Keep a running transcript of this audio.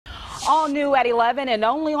All new at 11 and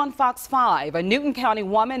only on Fox 5. A Newton County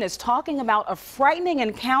woman is talking about a frightening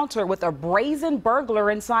encounter with a brazen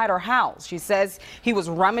burglar inside her house. She says he was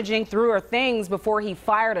rummaging through her things before he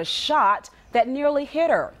fired a shot that nearly hit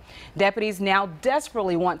her. Deputies now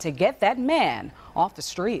desperately want to get that man off the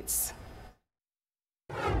streets.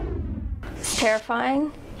 It's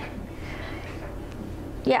terrifying.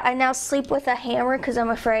 Yeah, I now sleep with a hammer because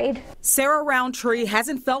I'm afraid. Sarah Roundtree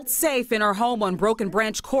hasn't felt safe in her home on Broken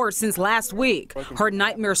Branch Court since last week. Her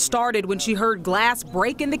nightmare started when she heard glass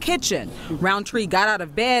break in the kitchen. Roundtree got out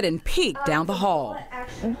of bed and peeked down the hall.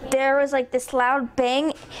 There was like this loud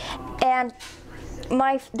bang, and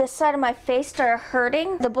this side of my face started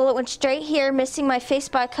hurting. The bullet went straight here, missing my face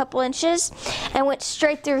by a couple inches, and went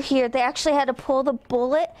straight through here. They actually had to pull the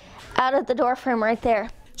bullet out of the door frame right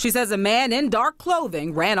there. She says a man in dark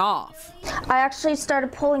clothing ran off. I actually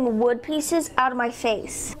started pulling wood pieces out of my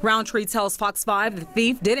face. Roundtree tells Fox 5 the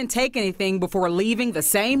thief didn't take anything before leaving the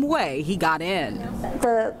same way he got in.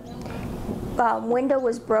 The window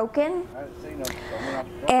was broken,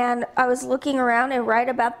 and I was looking around, and right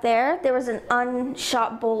about there was an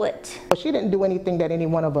unshot bullet. She didn't do anything that any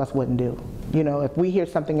one of us wouldn't do. You know, if we hear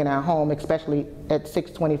something in our home, especially at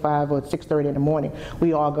 6:25 or 6:30 in the morning,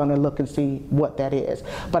 we are going to look and see what that is.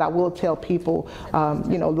 But I will tell people,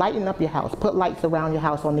 you know, lighten up your house. Put lights around your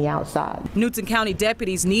house on the outside. Newton County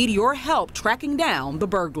deputies need your help tracking down the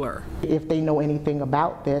burglar. If they know anything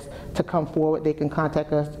about this, to come forward, they can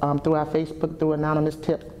contact us through our Facebook, through anonymous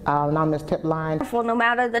tip line. Well, no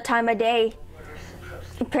matter the time of day,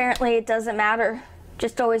 apparently it doesn't matter.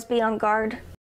 Just always be on guard.